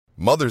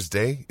Mother's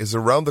Day is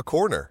around the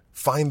corner.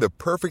 Find the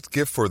perfect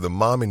gift for the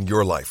mom in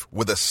your life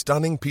with a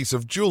stunning piece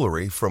of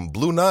jewelry from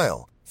Blue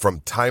Nile.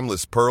 From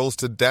timeless pearls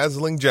to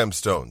dazzling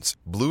gemstones,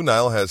 Blue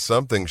Nile has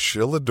something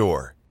she'll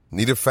adore.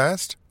 Need it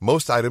fast?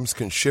 Most items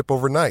can ship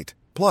overnight.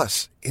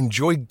 Plus,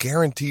 enjoy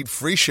guaranteed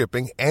free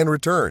shipping and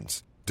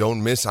returns.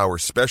 Don't miss our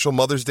special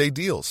Mother's Day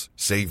deals.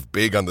 Save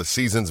big on the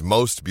season's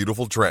most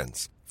beautiful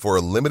trends. For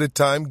a limited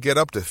time, get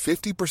up to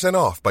 50%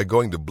 off by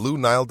going to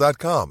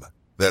BlueNile.com.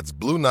 That's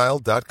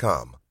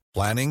BlueNile.com.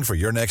 Planning for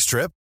your next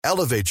trip?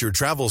 Elevate your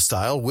travel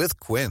style with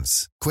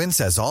Quince. Quince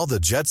has all the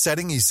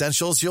jet-setting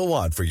essentials you'll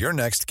want for your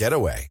next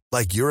getaway,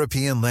 like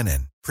European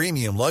linen,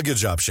 premium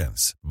luggage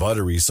options,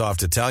 buttery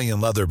soft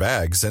Italian leather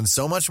bags, and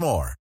so much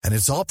more. And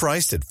it's all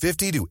priced at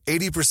 50 to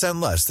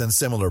 80% less than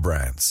similar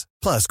brands.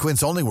 Plus,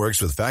 Quince only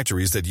works with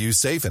factories that use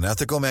safe and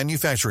ethical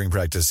manufacturing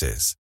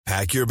practices.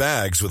 Pack your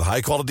bags with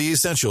high-quality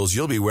essentials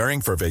you'll be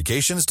wearing for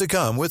vacations to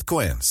come with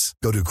Quince.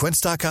 Go to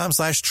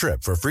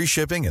quince.com/trip for free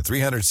shipping and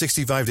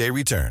 365-day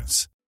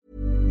returns.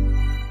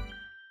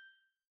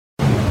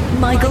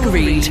 Michael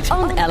Reid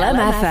on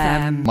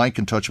LMFM. Mike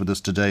in touch with us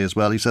today as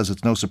well. He says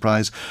it's no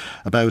surprise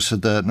about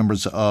the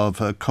numbers of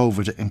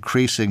COVID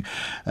increasing.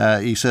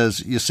 He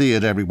says you see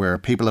it everywhere.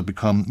 People have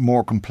become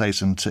more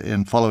complacent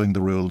in following the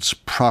rules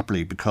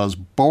properly because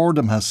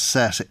boredom has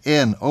set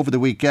in. Over the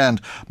weekend,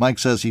 Mike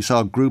says he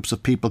saw groups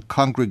of people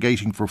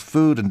congregating for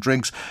food and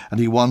drinks, and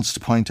he wants to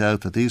point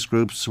out that these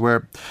groups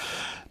were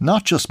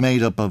not just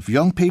made up of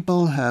young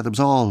people, there was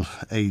all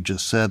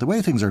ages. The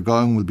way things are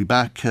going, we'll be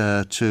back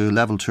to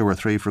level 2 or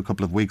 3 for a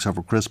couple of weeks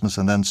over Christmas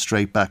and then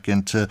straight back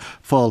into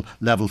full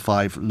level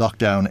 5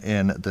 lockdown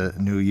in the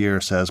new year,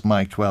 says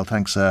Mike. Well,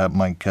 thanks,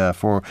 Mike,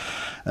 for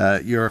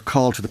your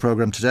call to the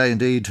programme today.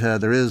 Indeed,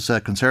 there is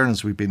concern,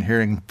 as we've been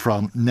hearing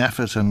from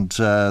NPHET and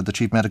the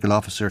Chief Medical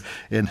Officer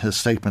in his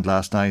statement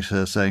last night,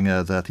 saying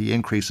that the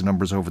increase in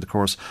numbers over the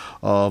course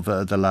of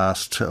the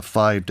last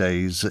 5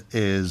 days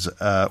is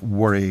a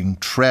worrying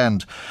trend.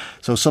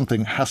 So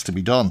something has to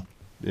be done,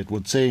 it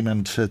would seem,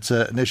 and it's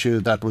an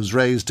issue that was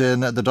raised in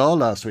the Dáil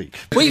last week.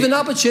 We have an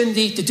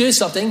opportunity to do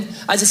something.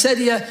 As I said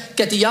here,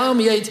 get the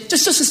army aid,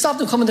 just to stop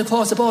them coming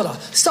across the border.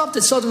 Stop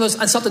the Southerners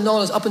and stop the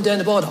Northerners up and down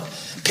the border.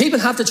 People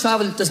have to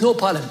travel, there's no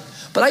problem.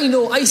 But I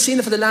know, I've seen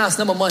it for the last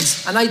number of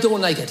months, and I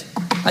don't like it.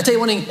 I tell you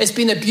one thing, it's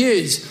been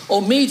abused.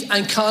 Meath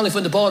and Connolly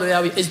from the border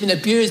area, it's been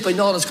abused by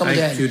Northerners coming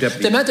down.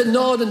 The amount of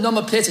Northern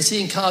number plates I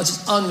see in cars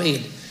is unreal.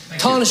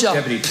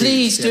 Taoiseach,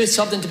 please do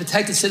something to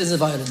protect the citizens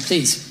of Ireland,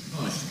 please.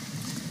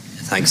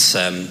 Thanks,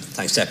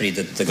 Deputy.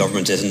 The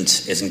government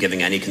isn't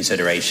giving any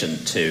consideration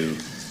to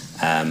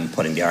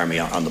putting the army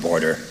on the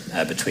border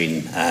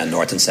between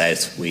north and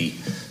south. We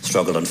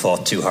struggled and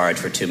fought too hard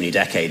for too many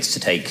decades to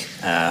take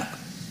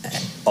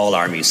all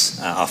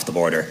armies off the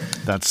border.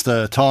 That's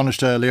the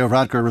Taoiseach Leo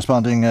Varadkar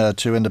responding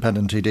to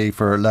Independent TD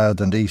for Louth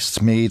and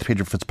East Meath,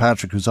 Peter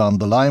Fitzpatrick, who's on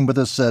the line with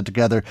us,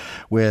 together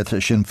with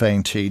Sinn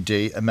Féin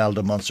TD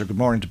Imelda Munster. Good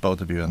morning to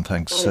both of you, and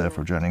thanks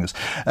for joining us.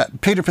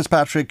 Peter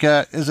Fitzpatrick,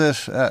 is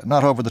it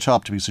not over the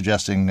top to be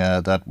suggesting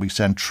that we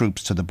send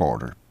troops to the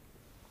border?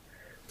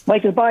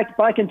 Michael,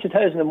 back in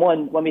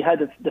 2001, when we had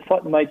the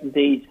foot and mouth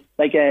disease,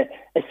 like a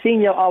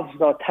senior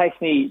officer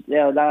texted me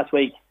last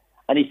week,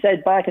 and he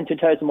said back in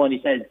 2001, he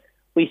said,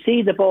 we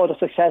see the border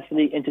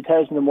successfully in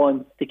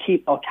 2001 to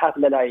keep our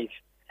capital alive.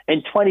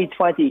 In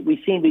 2020,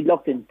 we seem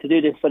reluctant to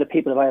do this for the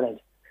people of Ireland.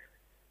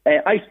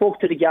 I spoke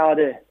to the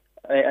Garda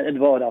in the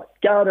border.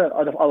 Garda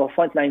are our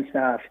frontline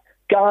staff.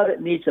 Garda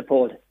needs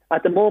support.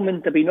 At the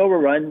moment, they're being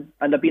overrun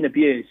and they're being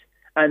abused.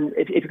 And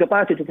if you go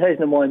back to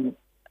 2001,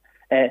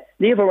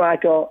 Leo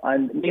Varadkar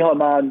and Micheál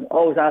Martin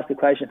always ask the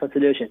question for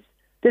solutions.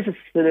 This is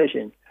the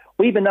solution.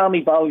 We've an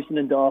army base in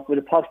Dundalk with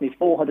approximately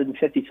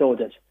 450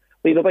 soldiers.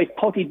 We have about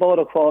 30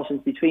 border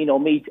crossings between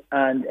Meath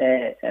and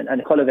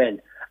Cullevel.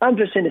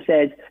 Andrew Sinner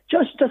said,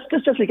 just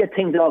to get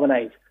things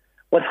organised.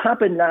 What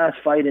happened last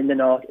Friday in the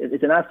North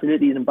is an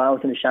absolutely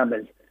embarrassing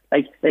shambles.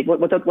 Like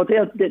what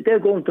they're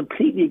going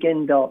completely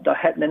against the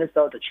head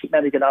minister, the chief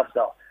medical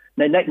officer.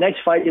 Now,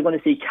 next Friday you're going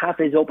to see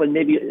cafes open,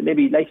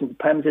 maybe licensed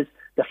premises.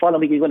 The following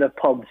week you're going to have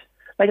pubs.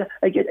 Like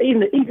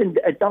even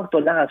a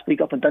doctor last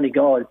week up in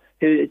Donegal,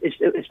 who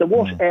is the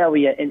worst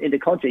area in the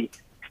country,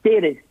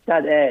 stated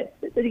that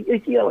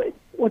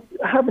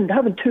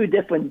having two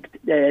different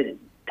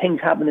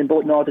things happen in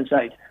both north and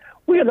south.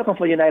 We are looking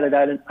for United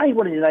Ireland. I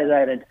want a United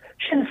Ireland.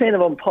 Sinn Féin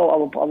are on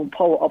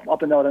power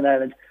up in Northern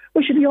Ireland.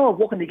 We should be all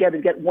working together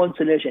to get one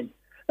solution.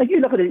 Like you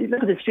look at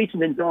the streets in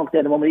Dundalk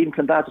there, the moment even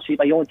Clonbaster Street,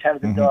 my own town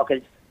in Dundalk,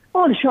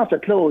 all the shops are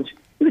closed.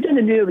 You go down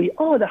to Newry,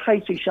 all the high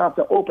street shops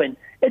are open.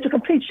 It's a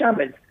complete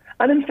shambles.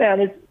 And in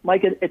fairness,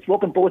 Michael, it's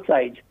working both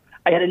sides.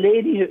 I had a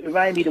lady who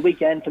rang me the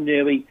weekend from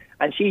Newry,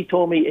 and she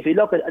told me, if you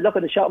look at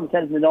the shopping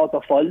centres in the north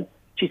are full,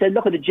 she said,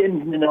 look at the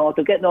gyms in the north,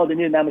 they're getting all the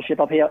new membership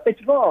up here.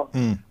 It's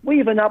wrong. We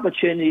have an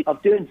opportunity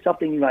of doing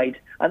something right,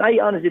 and I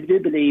honestly do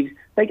believe,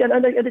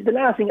 the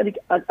last thing, I think,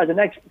 as an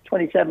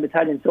ex-27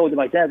 battalion soldier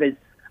myself, is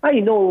I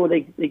know,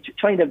 like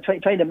trying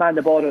to man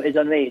the border is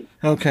unreal.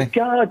 Okay.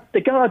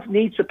 The guards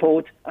need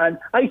support, and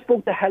I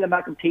spoke to Helen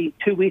McEntee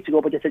 2 weeks ago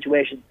about the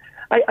situation.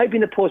 I've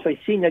been approached by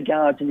senior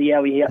guards in the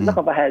area here,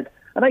 looking for help.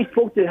 And I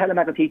spoke to Helen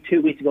McEntee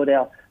 2 weeks ago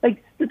there.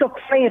 Like, they're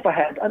crying for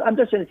help. And I'm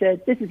just trying to say,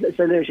 this is the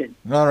solution.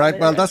 All right,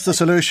 well, that's the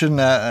solution,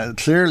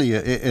 clearly,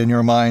 in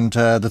your mind.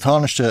 The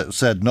Taoiseach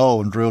said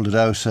no and ruled it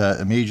out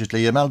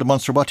immediately. Imelda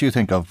Munster, what do you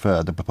think of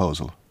the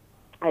proposal?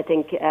 I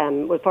think,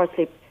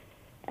 firstly,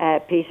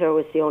 Peter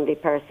was the only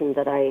person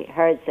that I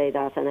heard say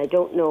that, and I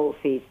don't know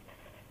if he's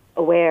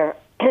aware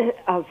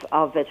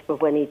of it,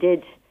 but when he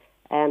did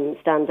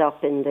stand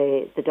up in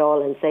the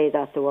Dáil and say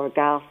that, there were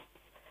gasps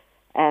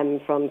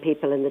from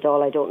people in the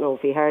Dáil. I don't know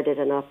if he heard it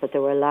or not, but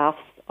there were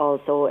laughs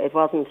also. It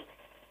wasn't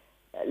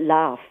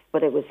laugh,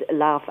 but it was a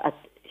laugh at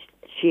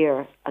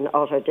sheer and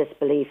utter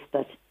disbelief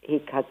that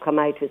he had come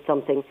out with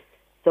something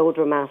so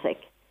dramatic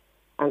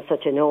and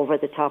such an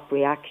over-the-top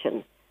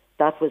reaction.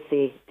 That was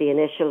the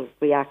initial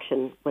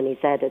reaction when he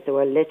said it. There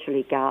were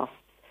literally gasps.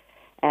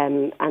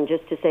 And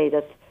just to say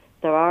that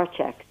there are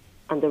checks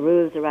and the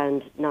rules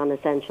around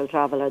non-essential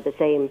travel are the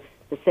same.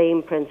 The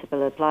same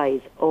principle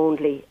applies.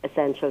 Only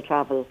essential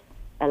travel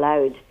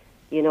allowed.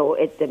 You know,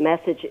 the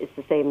message is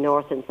the same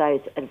north and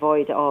south.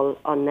 Avoid all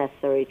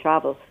unnecessary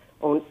travel.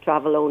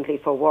 Travel only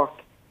for work,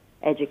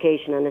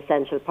 education and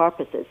essential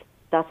purposes.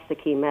 That's the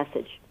key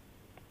message.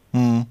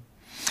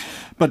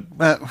 But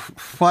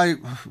why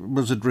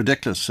was it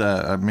ridiculous?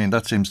 I mean,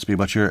 that seems to be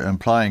what you're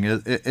implying.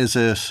 Is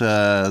it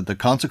the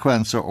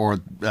consequence or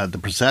the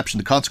perception,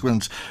 the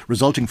consequence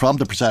resulting from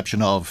the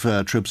perception of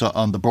troops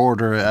on the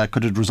border?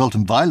 Could it result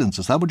in violence?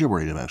 Is that what you're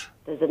worried about?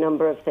 There's a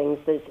number of things.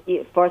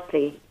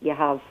 Firstly, you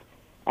have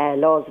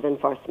laws of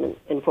enforcement.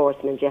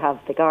 You have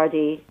the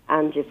Gardaí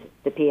and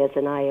the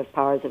PSNI have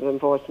powers of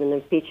enforcement.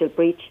 And if people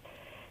breach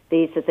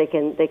these, that they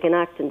can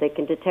act and they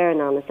can deter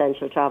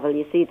non-essential travel.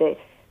 You see there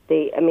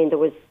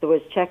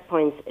was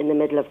checkpoints in the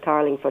middle of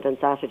Carlingford on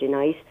Saturday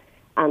night,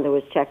 and there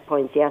was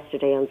checkpoints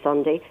yesterday on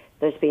Sunday.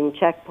 There's been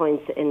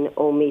checkpoints in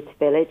O'Meath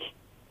Village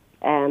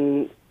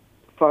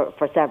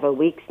for several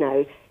weeks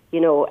now.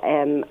 You know,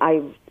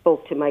 I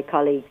spoke to my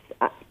colleagues,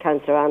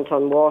 Councillor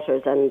Anton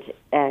Waters and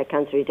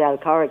Councillor Edel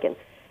Corrigan,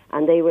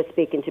 and they were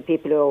speaking to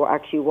people who were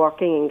actually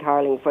working in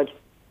Carlingford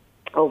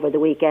over the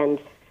weekend,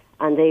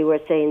 and they were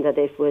saying that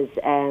it was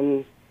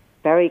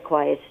very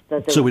quiet.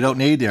 So we don't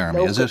need the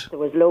army, is it? There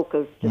was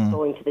locals just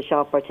going to the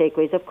shop or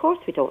takeaways. Of course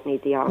we don't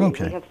need the army.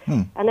 Okay.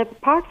 And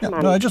apart from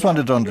I just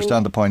wanted to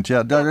understand the point,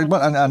 and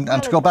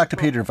to go back to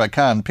Peter if I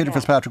can. Peter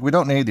Fitzpatrick, we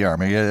don't need the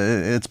army.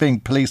 It's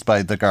being policed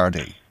by the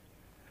Gardaí.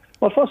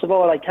 Well, first of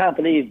all, I can't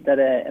believe that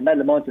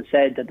Imelda Munster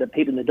said that the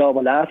people in the Dáil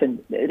were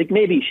laughing.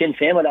 Maybe Sinn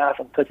Féin were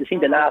laughing because they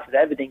seem to laugh at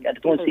everything and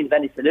they don't seem to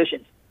have any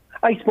solutions.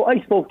 I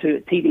spoke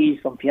to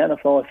TDs from Fianna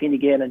Fáil, Fine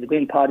Gael and the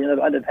Green Party and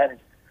other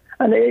independents,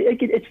 and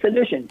it's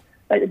solution.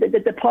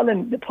 The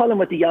problem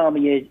with the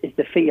army is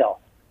the fear.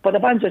 But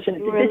if I'm just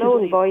saying,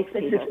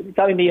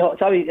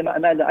 sorry,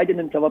 Amanda, I didn't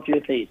interrupt you,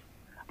 please.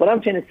 What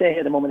I'm trying to say here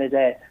at the moment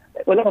is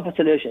we're looking for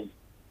solutions.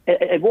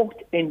 It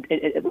worked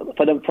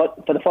for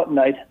the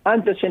fortnight.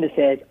 I'm just trying to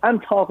say, I'm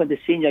talking to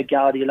senior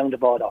Gardaí along the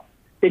border.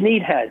 They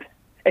need help.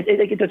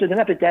 There's an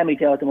epidemic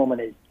there at the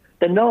moment.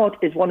 The North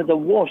is one of the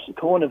worst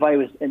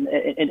coronavirus in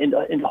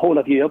the whole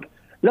of Europe.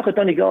 Look at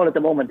Donegal at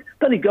the moment.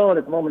 Donegal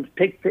at the moment,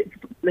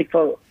 like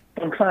for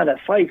Clonard,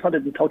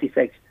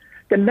 536.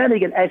 The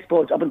medical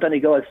experts up in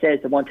Donegal says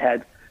they want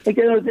help. Like,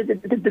 you know,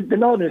 the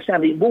Northern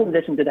Assembly won't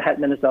listen to the health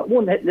minister,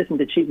 won't listen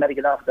to the chief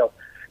medical officer.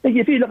 Like,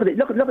 if you look at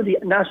the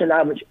national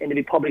average in the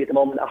Republic at the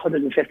moment,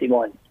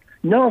 151.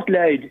 North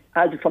Louth,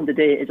 as from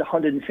today, is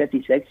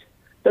 156.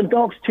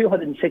 Dundalk's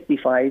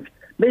 265.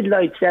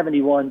 Midlight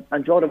 71,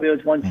 and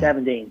Drogheda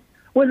 117.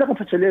 We're looking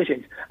for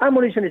solutions. I'm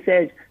only trying to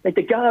say, like,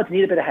 the Guards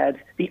need a bit of help.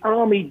 The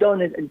Army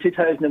done it in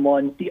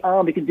 2001. The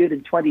Army can do it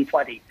in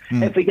 2020.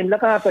 If we can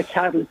look after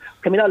cattle,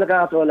 can we not look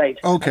after our lives?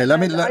 Okay, let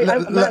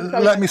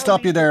me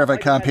stop you there if I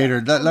can,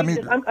 Peter.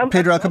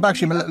 Peter, I'll come back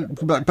to you,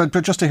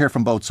 but just to hear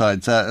from both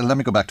sides. Let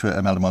me go back to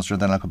Imelda Munster,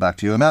 then I'll come back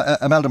to you.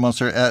 Imelda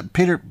Munster,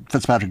 Peter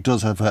Fitzpatrick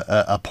does have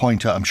a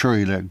point. I'm sure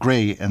you'll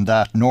agree in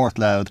that North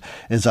Louth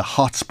is a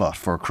hotspot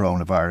for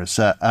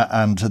coronavirus,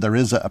 and there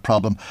is a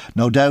problem.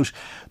 No doubt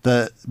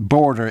the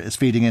border is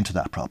feeding into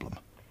that problem.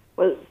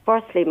 Well,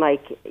 firstly,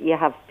 Mike, you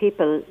have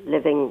people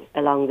living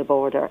along the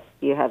border.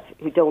 You have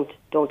who don't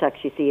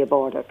actually see a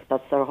border.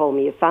 That's their home.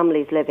 You have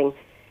families living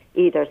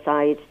either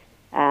side.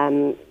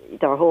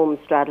 Their homes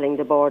straddling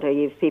the border.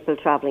 You have people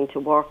travelling to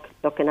work,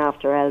 looking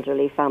after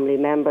elderly family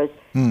members.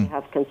 You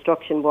have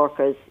construction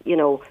workers, you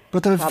know.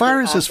 But the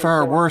virus is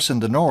far worse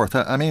in the north.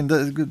 I mean,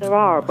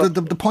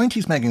 the point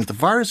he's making is the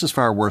virus is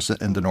far worse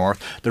in the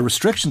north. The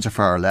restrictions are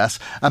far less,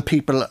 and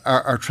people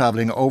are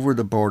travelling over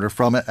the border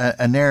from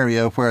an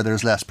area where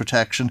there's less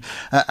protection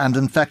and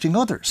infecting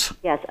others.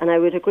 Yes, and I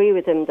would agree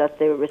with him that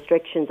the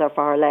restrictions are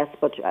far less.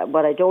 But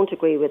what I don't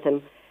agree with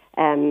him,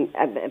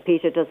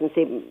 Peter doesn't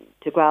seem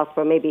to grasp,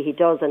 or maybe he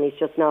does, and he's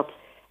just not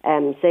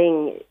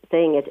saying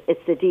it.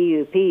 It's the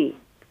DUP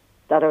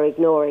that are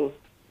ignoring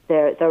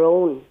their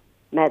own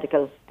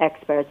medical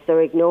experts.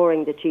 They're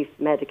ignoring the chief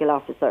medical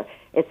officer.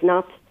 It's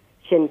not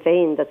Sinn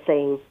Féin that's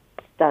saying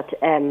that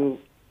any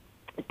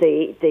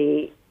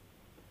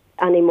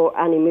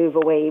move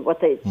away. What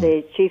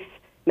the chief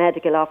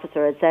medical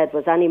officer had said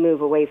was any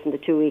move away from the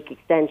 2-week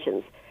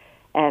extensions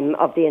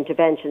of the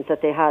interventions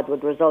that they had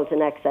would result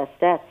in excess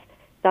deaths.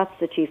 That's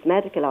the chief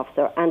medical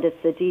officer, and it's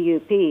the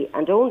DUP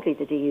and only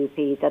the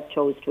DUP that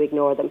chose to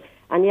ignore them.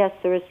 And yes,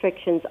 the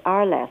restrictions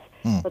are less,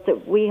 but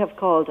that we have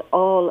called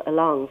all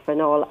along for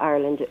an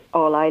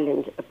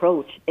all-island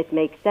approach. It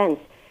makes sense.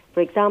 For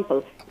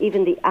example,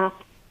 even the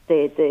apps,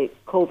 the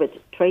COVID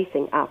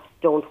tracing apps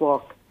don't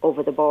work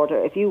over the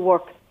border. If you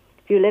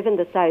live in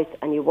the south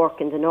and you work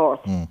in the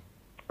north,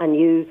 and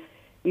you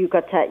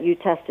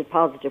tested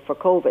positive for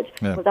COVID.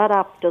 Yeah. Well, that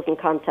app doesn't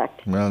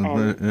contact.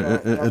 Well,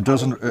 it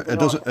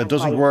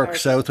doesn't work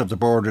south of the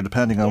border,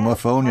 depending on what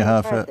phone you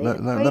have.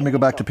 Let me go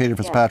back to Peter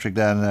Fitzpatrick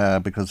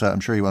then, because I'm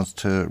sure he wants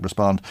to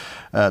respond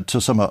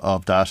to some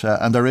of that.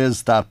 And there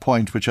is that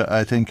point which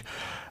I think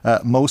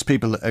most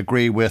people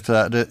agree with.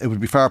 It would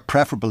be far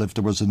preferable if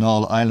there was an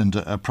all-island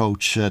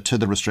approach to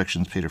the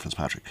restrictions. Peter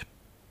Fitzpatrick.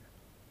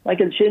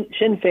 Michael,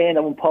 Sinn Féin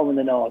are one power in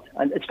the north,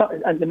 and it's not.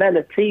 And the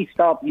Mela, please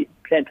stop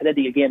playing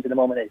political games at the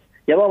moment.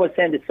 You're always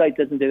saying the side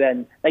doesn't do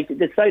anything. Like,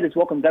 the side is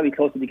working very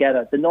closely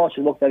together. The north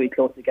should work very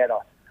close together.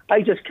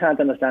 I just can't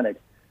understand it.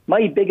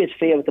 My biggest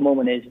fear at the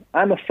moment is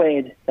I'm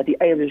afraid that the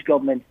Irish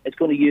government is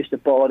going to use the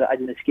border as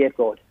an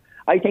scapegoat.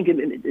 I think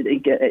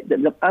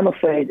I'm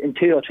afraid in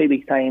 2 or 3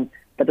 weeks' time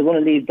that they're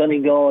going to leave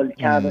Donegal,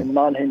 Cavan,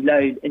 Monaghan,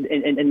 Louth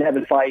in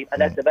level 5,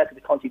 and that's the rest of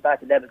the country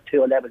back to level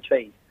 2 or level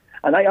 3.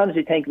 And I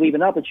honestly think we have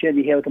an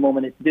opportunity here at the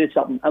moment is to do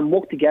something and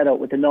work together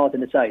with the north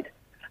and the south.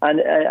 And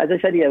as I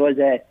said here,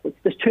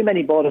 there's too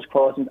many borders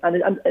crossing,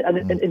 and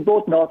in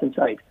both north and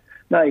south.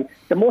 Now,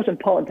 the most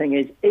important thing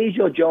is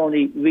your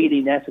journey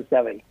really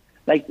necessary?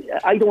 Like,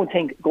 I don't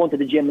think going to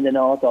the gym in the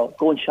north or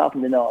going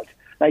shopping in the north.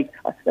 I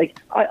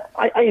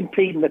am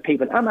pleading with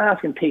people. I'm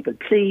asking people,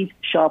 please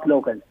shop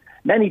local.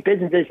 Many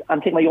businesses,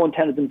 I'm taking my own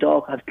tenants in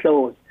Dock, have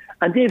closed.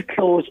 And they've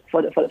closed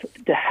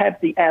to help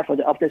the effort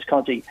of this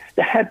country,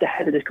 to help the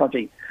head of this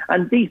country.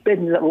 And these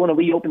businesses that want to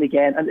reopen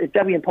again, and it's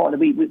very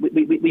important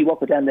that we work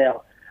with them there.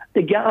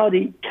 The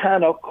Gardaí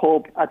cannot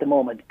cope at the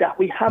moment. That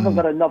we haven't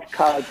got enough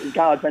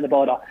guards on the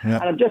border. Yeah.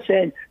 And I'm just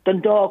saying,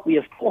 Dundalk, we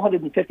have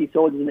 450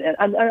 soldiers,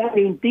 and I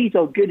mean, these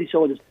are good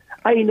soldiers.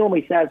 I know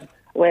myself.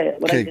 When I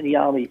was in the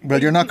army. Well,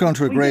 you're not going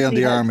to agree on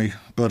the army,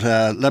 but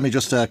let me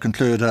just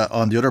conclude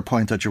on the other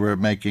point that you were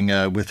making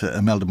with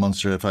Imelda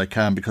Munster, if I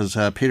can, because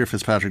Peter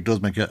Fitzpatrick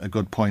does make a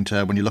good point.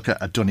 When you look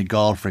at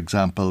Donegal, for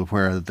example,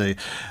 where the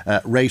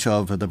rate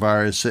of the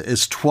virus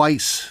is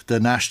twice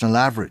the national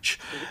average,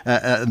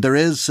 there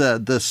is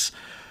this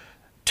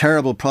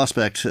terrible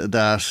prospect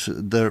that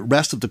the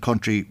rest of the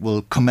country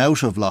will come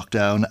out of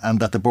lockdown and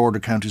that the border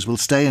counties will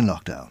stay in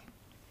lockdown.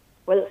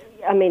 Well,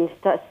 I mean,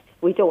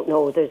 we don't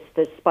know. There's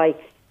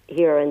spikes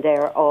here and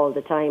there all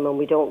the time, and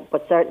we don't.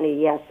 But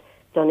certainly, yes,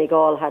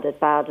 Donegal had it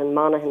bad, and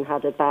Monaghan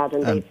had it bad,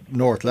 and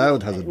North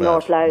Louth has it bad.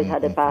 North Louth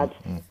had it bad,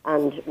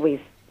 and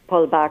we've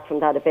pulled back from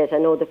that a bit. I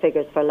know the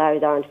figures for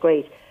Louth aren't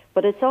great,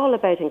 but it's all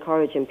about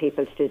encouraging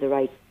people to do the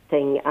right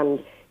thing,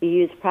 and you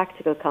use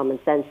practical common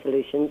sense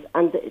solutions.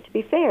 And to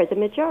be fair, the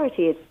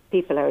majority of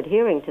people are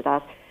adhering to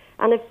that.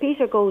 And if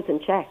Peter goes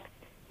and checks,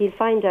 he'll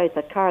find out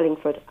that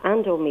Carlingford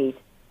and Omeath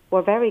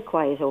were very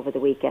quiet over the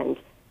weekend.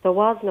 There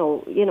was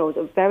no,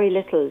 very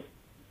little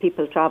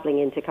people travelling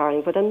into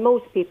Carlingford, and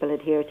most people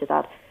adhere to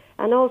that.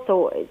 And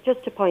also,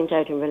 just to point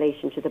out in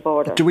relation to the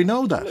border... Do we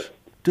know that?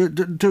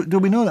 Do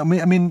we know that?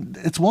 I mean,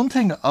 it's one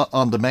thing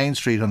on the main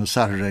street on a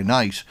Saturday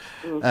night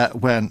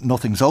when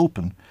nothing's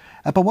open,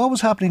 but what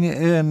was happening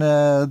in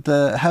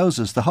the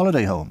houses, the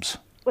holiday homes?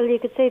 Well, you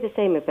could say the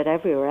same about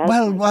everywhere else.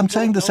 Well, I'm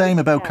saying the same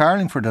about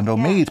Carlingford and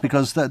Omeath,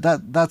 because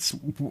that's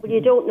you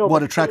don't know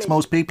what attracts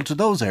most people to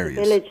those areas.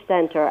 The village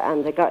centre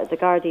and the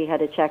Gardaí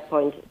had a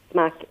checkpoint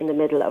smack in the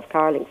middle of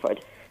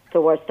Carlingford,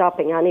 so we're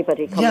stopping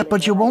anybody coming. Yeah,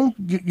 but you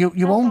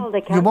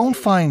won't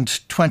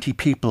find 20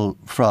 people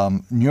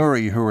from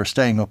Newry who are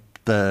staying up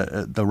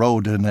the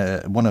road in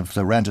one of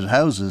the rented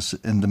houses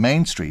in the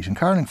main street in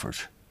Carlingford.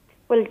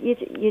 Well,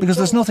 because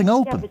there's nothing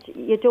open. Yeah, but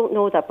you don't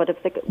know that. But if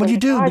well, you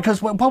do,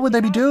 because what would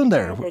they be doing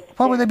there?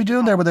 What would they be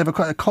doing there? Would they have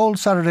a cold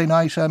Saturday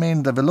night? I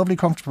mean, they have a lovely,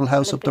 comfortable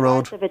house up the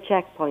road. If the guards have a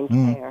checkpoint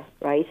there,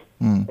 right?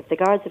 If the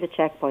guards have a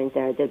checkpoint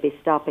there, they'll be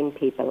stopping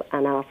people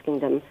and asking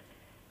them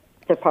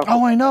the purpose.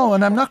 Oh, I know,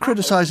 and I'm not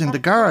criticising the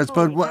guards,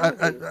 but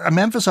I'm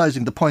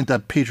emphasising the point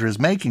that Peter is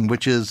making,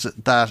 which is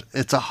that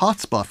it's a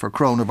hotspot for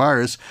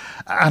coronavirus,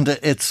 and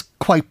it's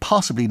quite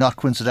possibly not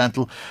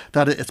coincidental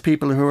that it's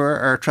people who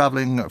are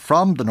travelling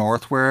from the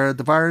north where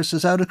the virus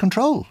is out of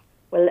control.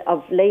 Well,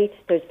 of late,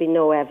 there's been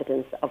no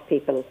evidence of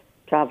people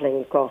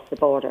travelling across the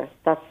border.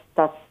 That's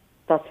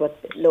what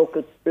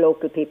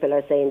local people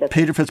are saying.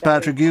 Peter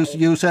Fitzpatrick,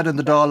 you said in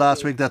the Dáil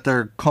last week that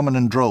they're coming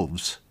in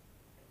droves.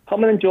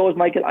 Coming in droves,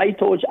 Michael. I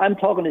told you, I'm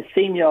talking to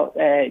senior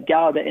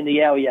Garda in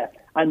the area,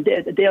 and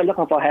they're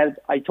looking for help.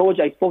 I told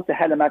you, I spoke to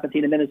Helen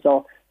McEntee a minute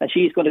ago, and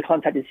she's going to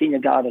contact the senior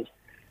Gardas.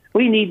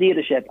 We need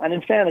leadership, and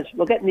in fairness,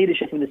 we're getting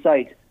leadership from the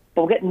side,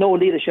 but we're getting no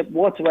leadership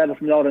whatsoever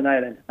from Northern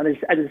Ireland. And as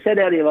I said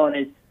earlier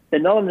on, the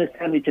Northern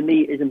Assembly to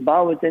me is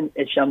embarrassing,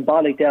 it's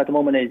shambolic there at the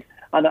moment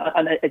and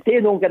if they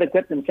don't get a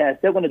grip themselves,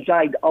 they're going to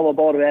drag our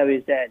border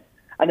areas down.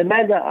 And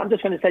Imelda, I'm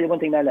just going to tell you one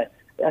thing, Imelda.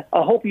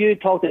 I hope you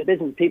talk to the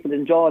business people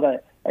in Jordan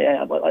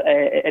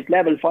at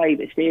level 5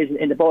 stays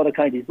in the border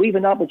counties. We have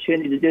an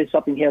opportunity to do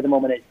something here at the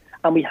moment,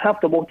 and we have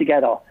to work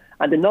together.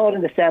 And the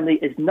Northern Assembly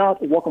is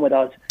not working with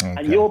us. Okay.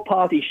 And your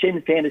party,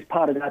 Sinn Féin, is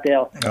part of that there.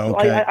 Okay. So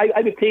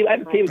I would plead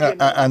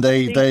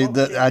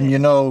with and you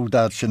know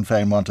that Sinn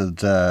Féin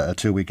wanted a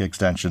 2-week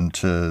extension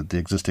to the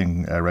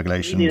existing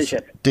regulations.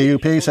 Leadership.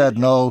 DUP said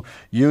no.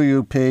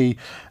 UUP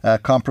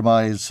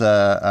compromise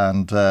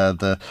and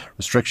the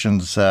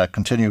restrictions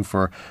continue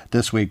for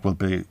this week will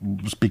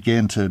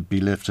begin to be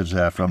lifted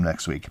from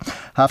next week.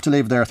 Have to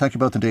leave there. Thank you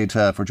both indeed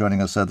for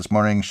joining us this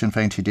morning. Sinn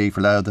Féin TD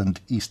for Louth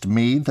and East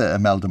Meath,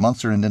 Imelda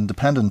Munster, and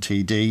Independent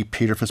TD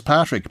Peter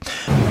Fitzpatrick.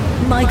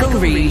 Michael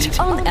Reid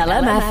on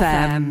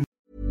LMFM.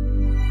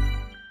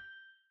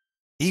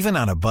 Even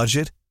on a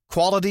budget,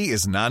 quality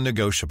is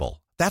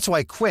non-negotiable. That's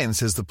why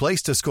Quince is the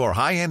place to score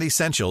high-end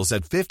essentials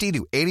at 50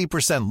 to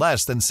 80%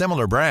 less than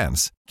similar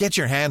brands. Get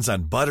your hands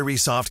on buttery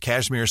soft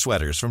cashmere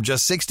sweaters from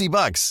just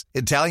 $60,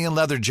 Italian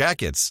leather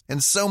jackets,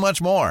 and so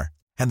much more.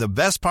 And the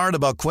best part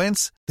about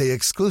Quince, they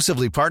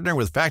exclusively partner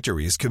with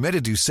factories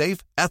committed to safe,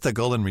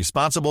 ethical, and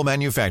responsible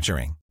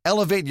manufacturing.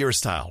 Elevate your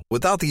style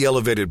without the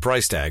elevated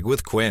price tag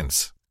with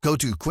Quince. Go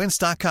to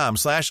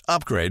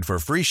quince.com/upgrade for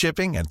free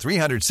shipping and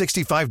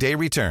 365-day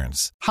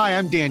returns. Hi,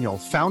 I'm Daniel,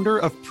 founder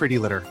of Pretty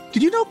Litter.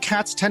 Did you know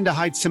cats tend to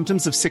hide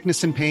symptoms of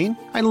sickness and pain?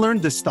 I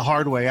learned this the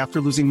hard way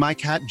after losing my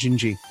cat,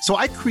 Gingy. So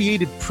I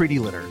created Pretty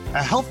Litter,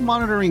 a health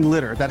monitoring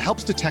litter that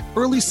helps detect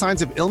early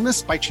signs of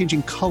illness by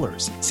changing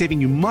colors,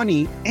 saving you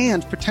money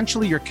and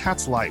potentially your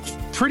cat's life.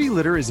 Pretty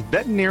Litter is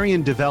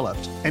veterinarian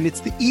developed, and it's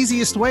the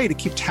easiest way to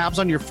keep tabs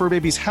on your fur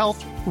baby's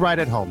health right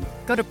at home.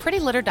 Go to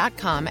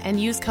prettylitter.com and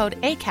use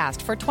code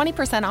ACAST for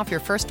 20% off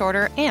your first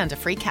order and a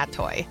free cat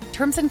toy.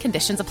 Terms and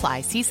conditions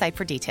apply. See site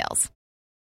for details.